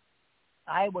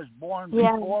 I was born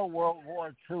before World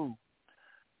War II.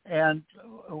 And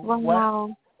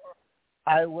when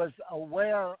I was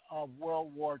aware of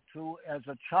World War II as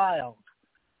a child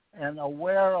and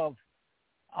aware of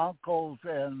uncles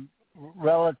and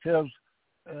relatives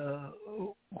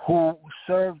who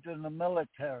served in the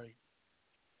military.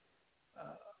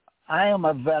 I am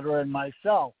a veteran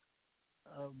myself,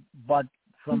 but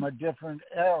from a different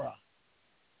era.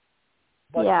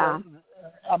 But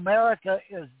America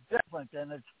is different,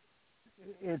 and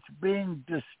it's being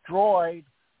destroyed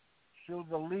through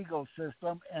the legal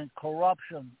system and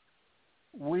corruption.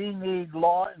 We need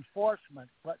law enforcement,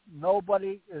 but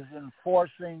nobody is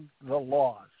enforcing the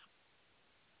laws.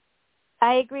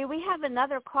 I agree. We have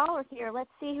another caller here. Let's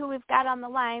see who we've got on the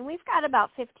line. We've got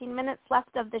about 15 minutes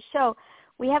left of the show.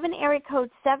 We have an area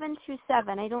code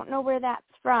 727. I don't know where that's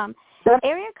from.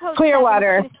 Area code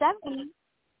Clearwater. 727.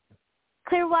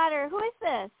 Clearwater. Who is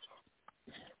this?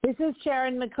 This is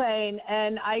Sharon McLean,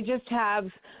 and I just have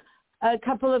a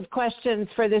couple of questions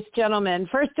for this gentleman.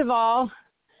 First of all,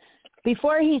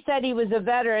 before he said he was a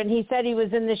veteran, he said he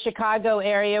was in the Chicago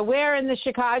area. Where in the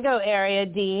Chicago area,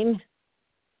 Dean?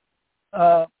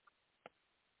 I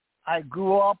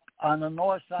grew up on the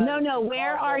north side. No,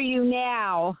 where are you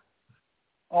now?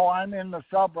 Oh, I'm in the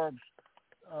suburbs.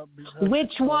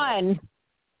 Which one?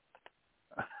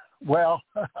 Well,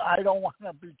 I don't want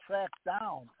to be tracked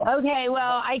down. Okay,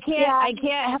 well, I can't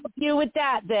help you with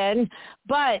that then,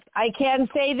 but I can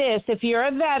say this. If you're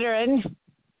a veteran,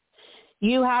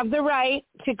 you have the right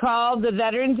to call the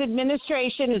Veterans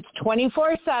Administration. It's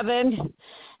 24/7,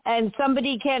 and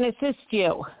somebody can assist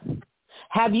you.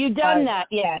 Have you done that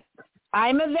yet?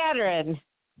 I'm a veteran.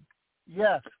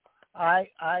 Yes, I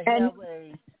have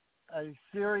a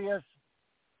serious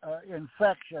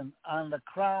infection on the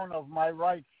crown of my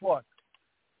right foot,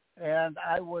 and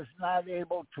I was not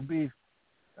able to be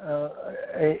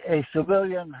a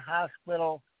civilian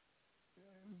hospital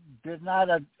did not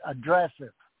address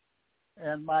it,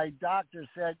 and my doctor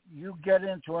said, you get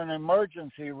into an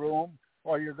emergency room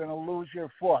or you're going to lose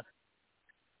your foot.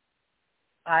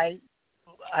 I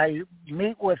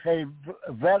meet with a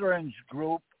veterans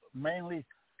group, mainly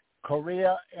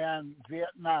Korea and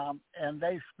Vietnam, and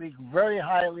they speak very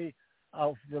highly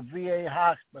of the VA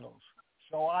hospitals.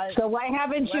 So why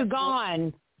haven't you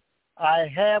gone? I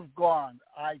have gone.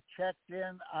 I checked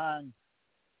in on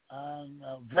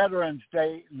Veterans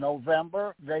Day,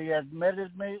 November. They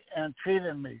admitted me and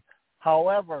treated me.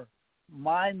 However,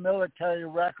 my military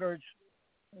records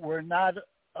were not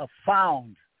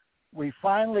found. we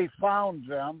finally found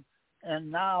them,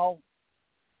 and now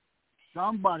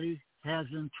somebody has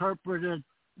interpreted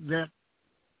that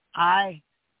I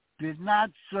did not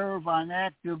serve on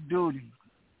active duty,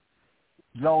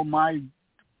 though my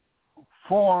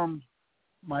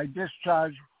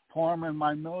discharge form in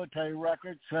my military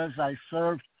record says I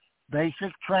served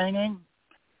basic training,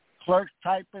 clerk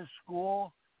typist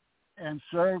school, and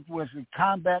served with the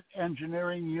combat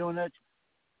engineering unit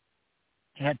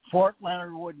at Fort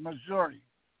Leonard Wood, Missouri.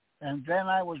 And then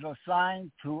I was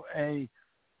assigned to a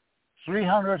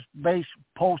 300th base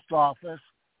post office,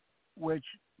 which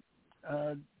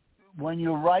when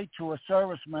you write to a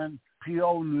serviceman,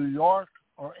 PO New York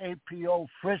or APO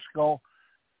Frisco,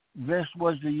 this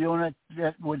was the unit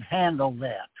that would handle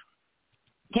that.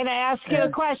 Can I ask you a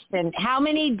question? How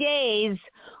many days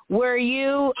were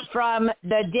you from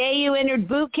the day you entered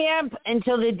boot camp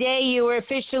until the day you were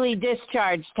officially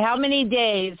discharged? How many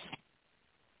days?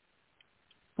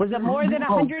 Was it more than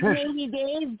 180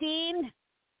 days, Dean?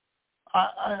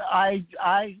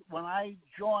 When I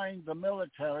joined the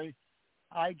military,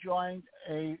 I joined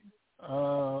a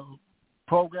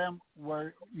program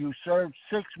where you served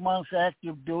 6 months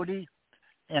active duty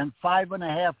and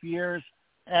 5.5 years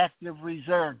active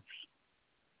reserves.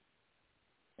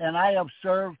 And I have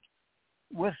served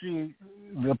with the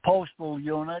postal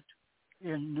unit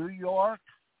in New York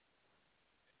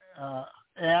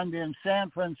and in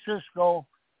San Francisco,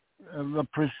 the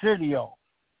Presidio.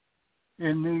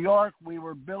 In New York, we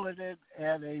were billeted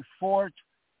at a fort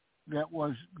that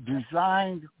was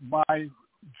designed by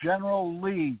General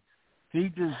Lee.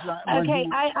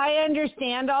 I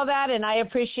understand all that, and I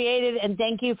appreciate it, and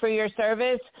thank you for your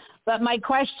service. But my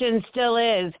question still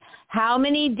is, how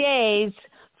many days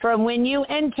from when you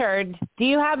entered, do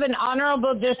you have an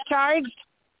honorable discharge?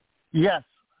 Yes.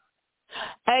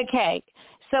 Okay.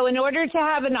 So in order to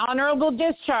have an honorable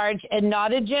discharge and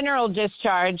not a general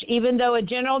discharge, even though a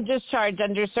general discharge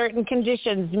under certain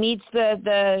conditions meets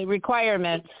the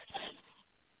requirements,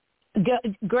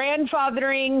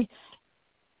 grandfathering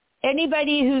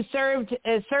anybody who served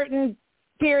a certain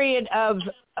period of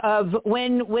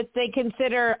when what they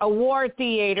consider a war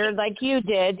theater like you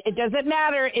did, it doesn't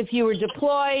matter if you were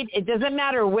deployed, it doesn't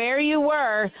matter where you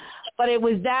were, but it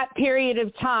was that period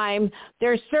of time.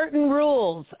 There's certain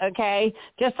rules, okay?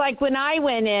 Just like when I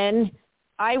went in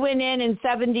in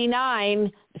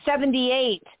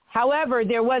 78. However,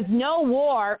 there was no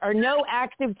war or no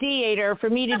active theater for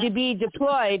me to be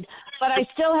deployed, but I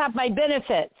still have my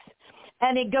benefits.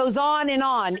 And it goes on and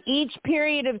on. Each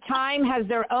period of time has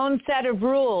their own set of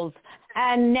rules.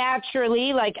 And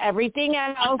naturally, like everything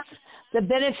else, the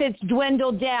benefits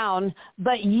dwindle down.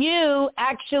 But you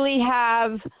actually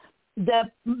have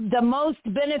the most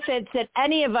benefits that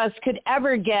any of us could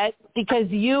ever get because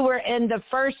you were in the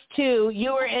first two.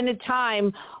 You were in a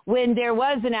time when there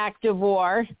was an active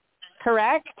war,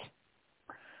 correct?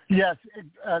 Yes.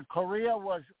 Korea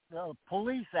was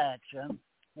police action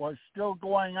was still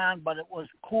going on, but it was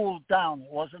cooled down.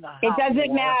 It wasn't a hot It doesn't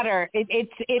war. matter. It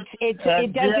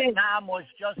doesn't. Vietnam was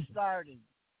just starting.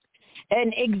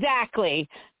 And exactly.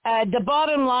 The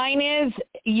bottom line is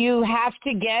you have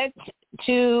to get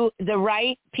to the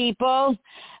right people.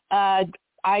 I'm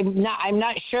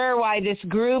not sure why this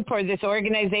group or this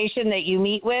organization that you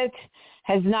meet with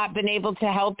has not been able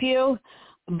to help you,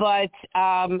 but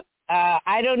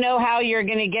I don't know how you're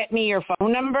going to get me your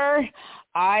phone number.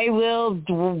 I will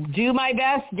do my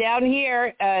best down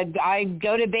here. I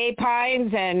go to Bay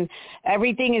Pines, and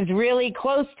everything is really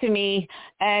close to me.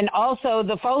 And also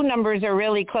the phone numbers are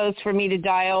really close for me to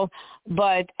dial.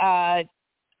 But I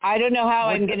don't know how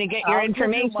I'm going to get your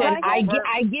information. I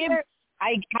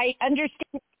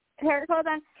understand. Here, hold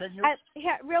on.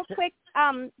 Real quick,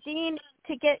 Dean,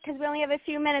 because we only have a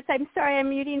few minutes. I'm sorry, I'm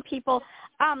muting people.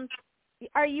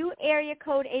 Are you area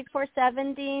code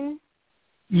 847, Dean?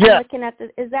 Yes. Looking at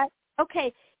is that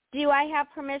okay? Do I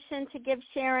have permission to give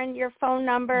Sharon your phone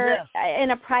number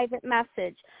in a private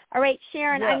message? All right,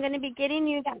 Sharon, I'm going to be getting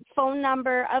you that phone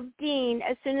number of Dean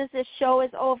as soon as this show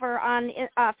is over on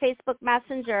Facebook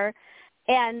Messenger,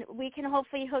 and we can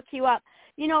hopefully hook you up.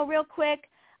 You know, real quick,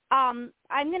 I'm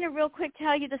going to real quick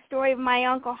tell you the story of my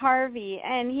Uncle Harvey,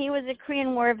 and he was a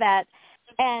Korean War vet,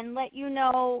 and let you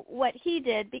know what he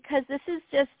did, because this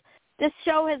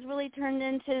show has really turned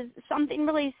into something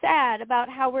really sad about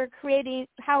how we're treating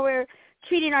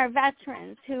our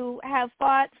veterans who have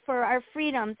fought for our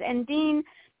freedoms. And Dean,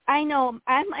 I know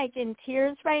I'm like in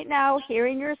tears right now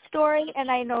hearing your story, and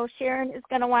I know Sharon is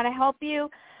going to want to help you.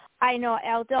 I know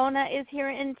Aldona is here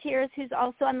in tears, who's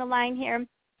also on the line here,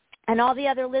 and all the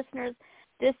other listeners.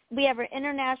 We have an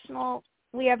international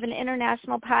we have an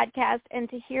international podcast, and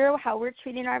to hear how we're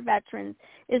treating our veterans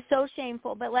is so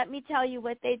shameful. But let me tell you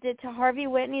what they did to Harvey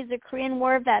Whitney, the Korean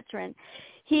War veteran.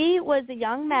 He was a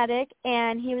young medic,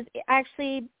 and he was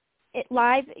actually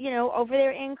live, over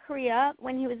there in Korea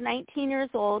when he was 19 years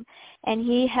old, and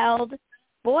he held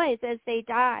boys as they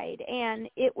died, and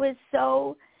it was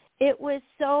so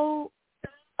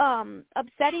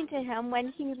upsetting to him.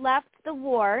 When he left the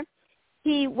war,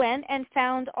 he went and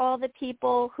found all the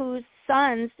people whose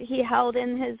sons he held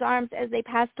in his arms as they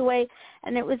passed away,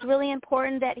 and it was really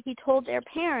important that he told their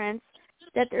parents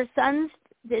that their sons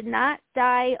did not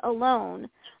die alone.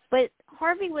 But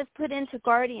Harvey was put into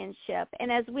guardianship,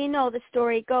 and as we know, the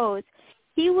story goes,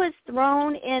 he was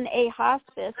thrown in a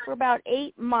hospice for about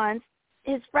 8 months.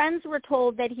 His friends were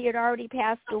told that he had already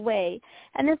passed away,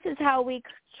 and this is how we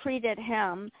treated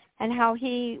him and how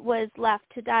he was left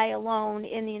to die alone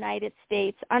in the United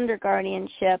States under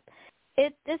guardianship.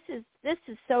 This is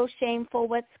so shameful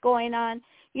what's going on.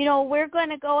 We're going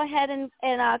to go ahead and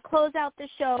close out the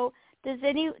show. Does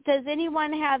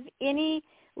anyone have any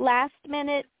last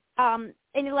minute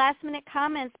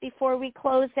comments before we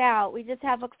close out? We just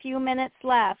have a few minutes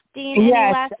left. Dean, yes,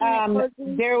 any last minute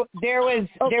closing? There was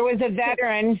a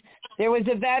veteran. There was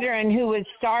a veteran who was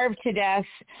starved to death,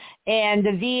 and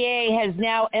the VA has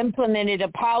now implemented a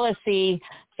policy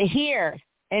here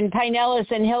in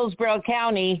Pinellas and Hillsborough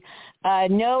County.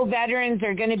 No veterans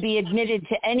are going to be admitted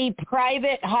to any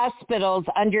private hospitals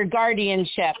under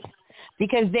guardianship,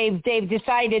 because they've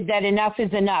decided that enough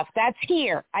is enough. That's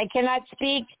here. I cannot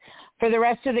speak for the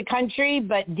rest of the country,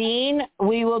 but Dean,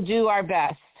 we will do our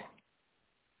best.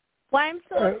 Well, I'm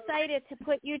so excited to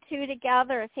put you two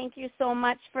together. Thank you so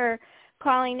much for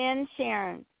calling in,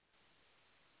 Sharon.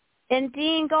 And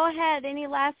Dean, go ahead. Any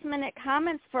last-minute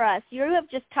comments for us? You have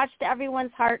just touched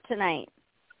everyone's heart tonight.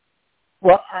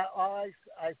 Well, I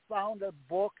found a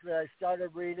book that I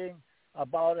started reading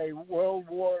about a World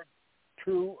War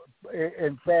II,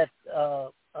 in fact,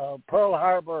 Pearl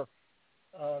Harbor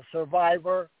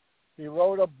survivor. He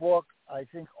wrote a book, I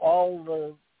think All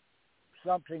the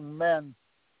Something Men.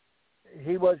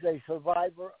 He was a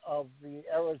survivor of the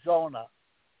Arizona.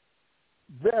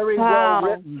 Very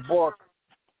well-written book.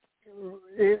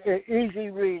 Easy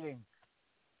reading.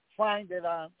 Find it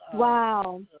on...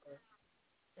 wow.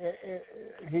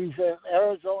 He's an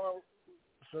Arizona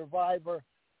survivor,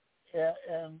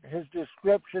 and his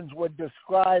descriptions would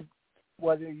describe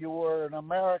whether you were an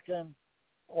American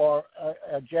or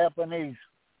a Japanese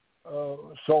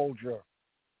soldier.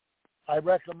 I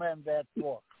recommend that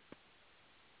book.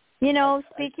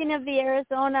 Speaking of the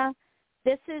Arizona,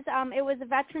 this is it was a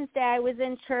Veterans Day. I was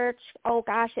in church. Oh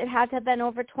gosh, it had to have been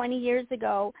over 20 years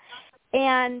ago.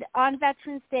 And on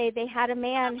Veterans Day, they had a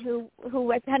man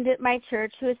who attended my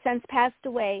church who has since passed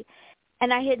away.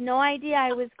 And I had no idea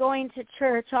I was going to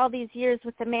church all these years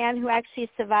with the man who actually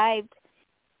survived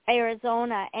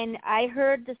Arizona. And I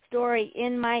heard the story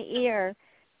in my ear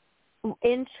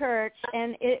in church,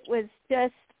 and it was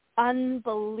just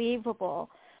unbelievable.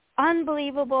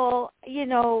 Unbelievable,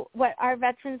 what our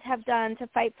veterans have done to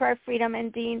fight for our freedom.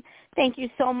 And Dean, thank you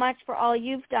so much for all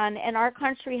you've done. And our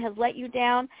country has let you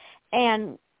down,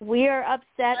 and we are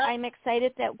upset. I'm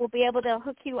excited that we'll be able to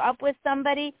hook you up with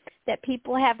somebody, that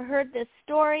people have heard this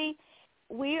story.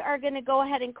 We are going to go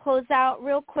ahead and close out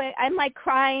real quick. I'm like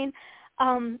crying.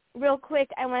 Real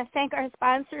quick, I want to thank our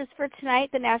sponsors for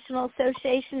tonight, the National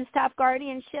Association to Stop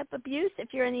Guardianship Abuse.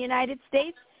 If you're in the United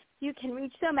States, you can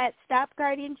reach them at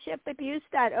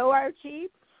stopguardianshipabuse.org.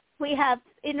 We have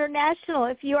international,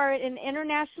 if you are in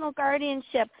international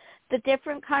guardianship, the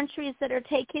different countries that are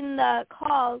taking the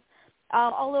calls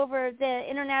all over the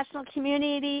international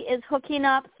community is hooking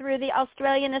up through the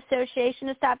Australian Association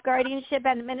to Stop Guardianship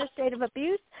and Administrative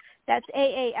Abuse. That's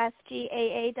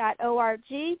aasgaa.org.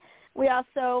 We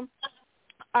also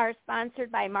are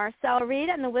sponsored by Marcel Reed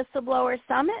and the Whistleblower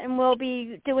Summit, and we'll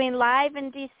be doing live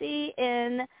in D.C.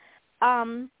 in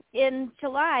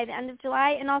July, the end of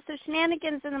July, and also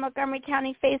Shenanigans in the Montgomery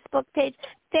County Facebook page.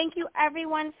 Thank you,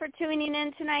 everyone, for tuning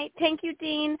in tonight. Thank you,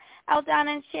 Dean,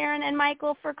 Aldana, and Sharon, and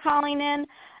Michael for calling in.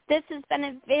 This has been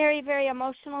a very, very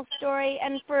emotional story,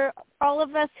 and for all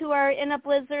of us who are in a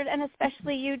blizzard, and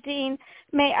especially you, Dean,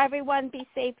 may everyone be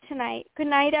safe tonight. Good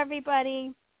night,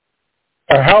 everybody.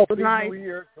 A healthy New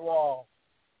Year to all.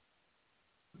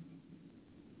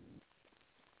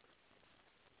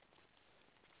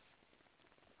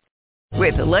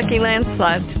 With the Lucky Land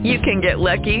Slots, you can get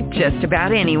lucky just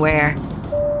about anywhere.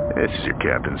 This is your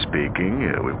captain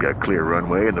speaking. We've got clear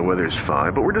runway and the weather's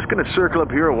fine, but we're just going to circle up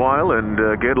here a while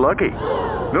and get lucky.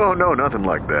 No, nothing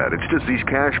like that. It's just these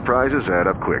cash prizes add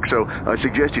up quick. So I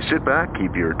suggest you sit back,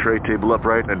 keep your tray table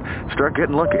upright, and start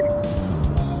getting lucky.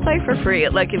 Play for free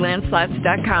at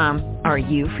LuckyLandSlots.com. Are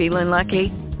you feeling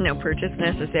lucky? No purchase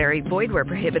necessary. Void where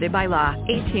prohibited by law.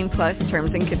 18+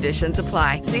 terms and conditions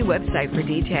apply. See website for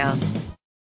details.